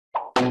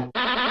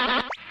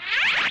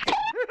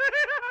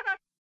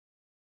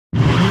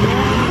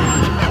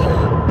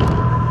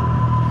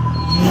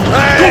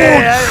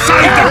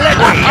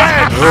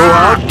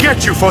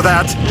get you for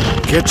that.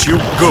 Get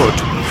you good.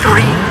 3,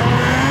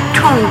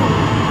 2,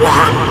 1.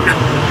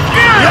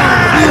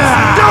 Yes!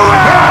 Do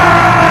it!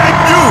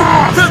 You,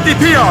 filthy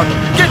peon!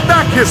 Get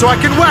back here so I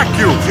can whack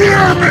you!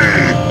 Hear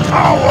me,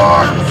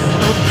 cowards!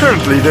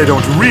 Apparently they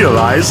don't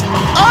realize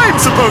I'm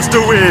supposed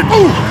to win!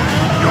 Ooh,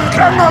 you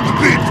cannot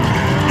beat me!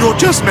 You're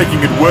just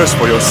making it worse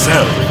for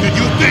yourself. Did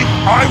you think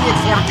I would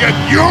forget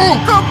you?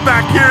 Come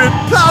back here and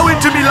plow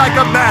into me like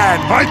a man!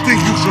 I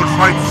think you should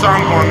fight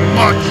someone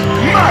much,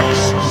 much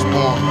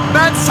smaller.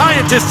 Mad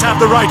scientists have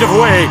the right of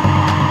way!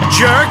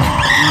 Jerk!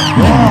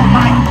 Oh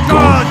my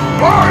God!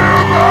 I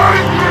am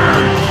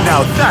angry!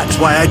 Now that's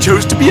why I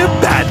chose to be a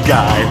bad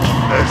guy.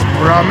 As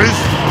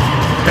promised,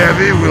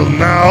 Heavy will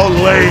now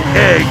lay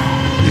egg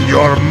in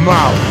your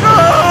mouth.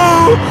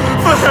 No!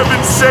 For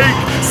heaven's sake,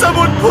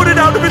 someone put it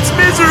out of its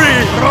misery!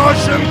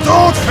 Russian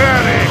Tooth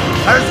Fairy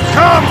has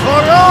come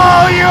for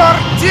all your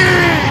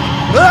teeth!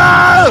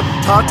 Ah!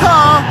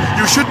 Ta-ta!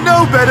 You should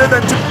know better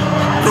than to...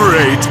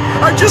 Great!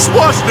 I just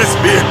washed this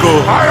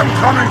vehicle! I am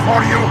coming for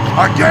you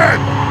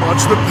again!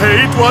 Watch the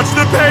paint! Watch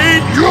the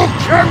paint! You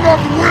cannot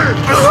win!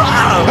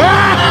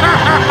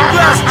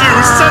 Blast you,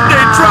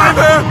 Sunday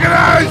driver!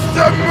 Cry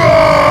some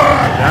more!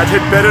 That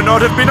had better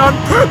not have been on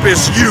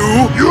purpose, you!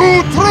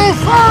 You true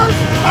fast!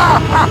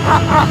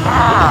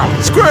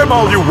 Squirm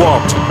all you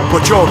want,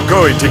 but you're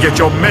going to get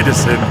your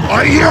medicine.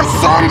 I hear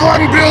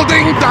someone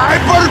building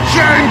diaper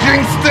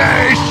changing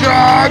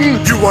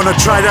station! You wanna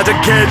try that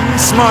again,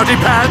 smarty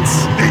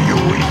pants? Do you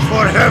wait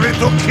for Heavy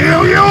to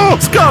kill you?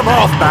 Scum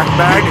off,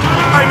 backbag!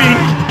 I mean...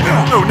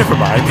 Oh, never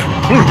mind.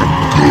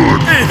 Good.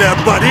 Hey there,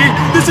 buddy!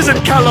 This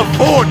isn't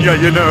California,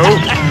 you know!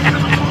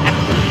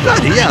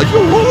 Bloody hell,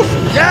 you're awful!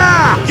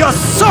 Yeah! You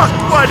suck!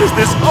 Why does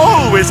this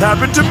always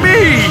happen to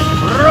me?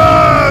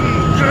 Run!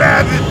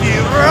 Gravity,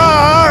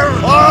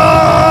 run!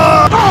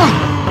 Oh!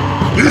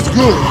 It's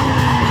good!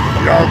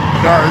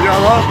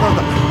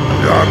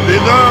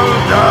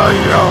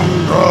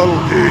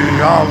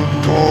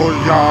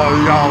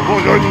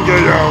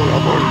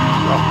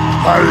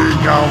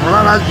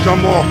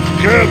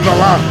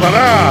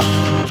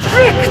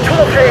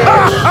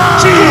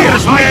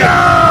 Cheers, mate!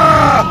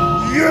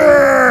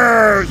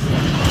 Yes!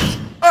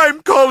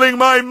 I'm calling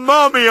my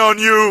mommy on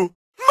you!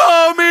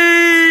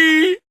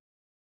 Mommy!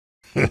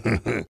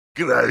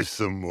 Cry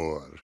some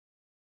more.